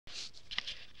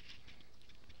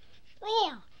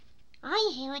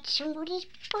Hey, it's somebody's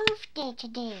birthday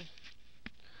today.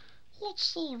 Let's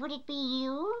see, would it be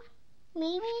you?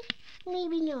 Maybe?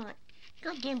 Maybe not.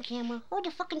 Goddamn camera. Hold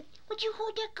the fucking... Would you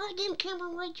hold that goddamn camera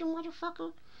right, you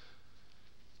motherfucker?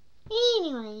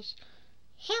 Anyways,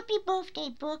 happy birthday,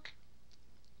 Brooke.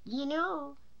 You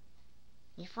know,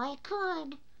 if I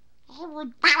could, I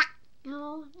would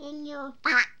you and your...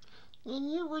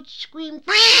 And you would scream...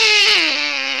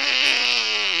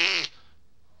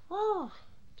 Oh,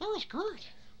 that was good.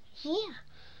 Yeah.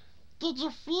 Did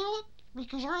you feel it?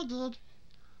 Because I did.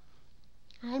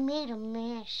 I made a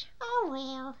mess. Oh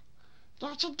well.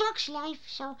 That's a duck's life,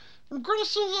 so I'm gonna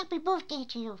sing happy birthday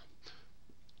to you.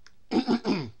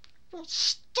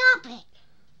 Stop it,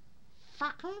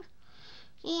 fucker.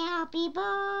 Happy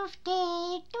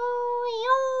birthday to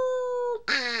you.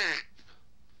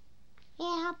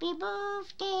 Happy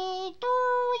birthday to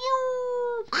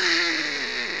you.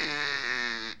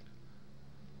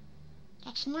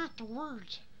 That's not the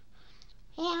words.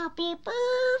 Happy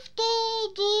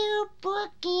birthday, dear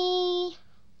Brookie.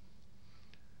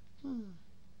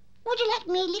 Would you like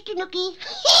me, little nookie?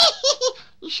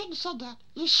 You shouldn't have said that.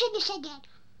 You shouldn't have said that.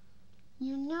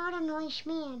 You're not a nice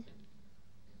man.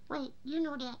 Wait, you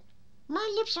know that. My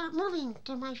lips aren't moving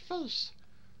to my face.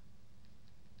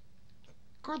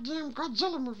 Goddamn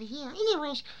Godzilla movie here.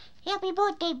 Anyways, happy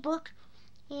birthday, Brooke.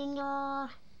 And,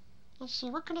 let's see,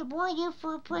 what can I buy you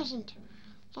for a present?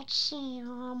 Let's see,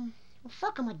 well,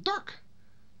 fuck, I'm a duck.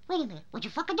 Wait a minute, would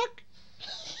you fuck a duck?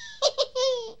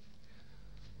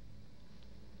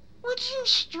 Would you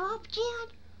stop,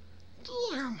 Dad?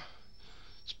 Damn.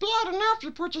 It's bad enough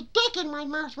you put your dick in my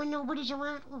mouth when nobody's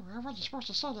around. Oh, I wasn't supposed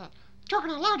to say that.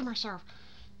 Talking out loud to myself.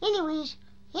 Anyways,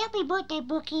 happy birthday,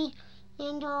 Brookie.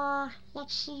 And,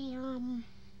 let's see, yeah,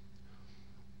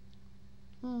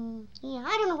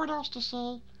 I don't know what else to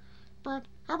say. But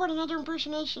how about another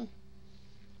impersonation?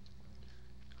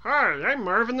 Hi, I'm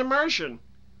Marvin the Martian.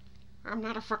 I'm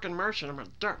not a fucking Martian, I'm a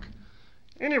duck.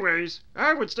 Anyways,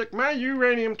 I would stick my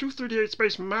uranium-238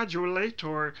 space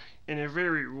modulator in a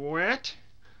very wet,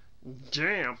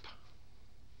 damp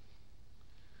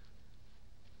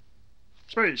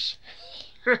space.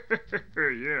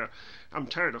 Yeah, I'm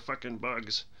tired of fucking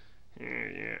bugs.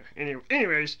 Yeah.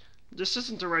 Anyways, this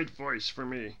isn't the right voice for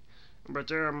me.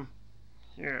 But,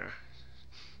 yeah.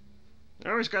 I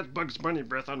always got Bugs Bunny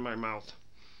breath on my mouth.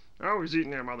 Always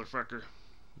eating that motherfucker.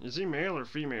 Is he male or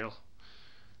female?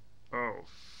 Oh,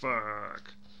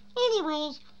 fuck.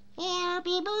 Anyways,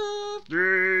 happy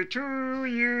birthday to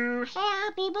you.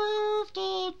 Happy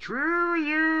birthday To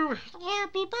you.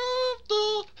 Happy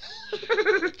birthday.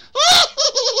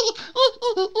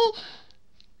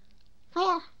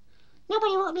 Well,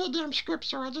 nobody wrote me a damn script,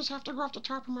 so I just have to go off the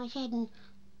top of my head and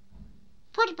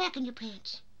put it back in your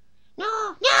pants.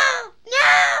 No!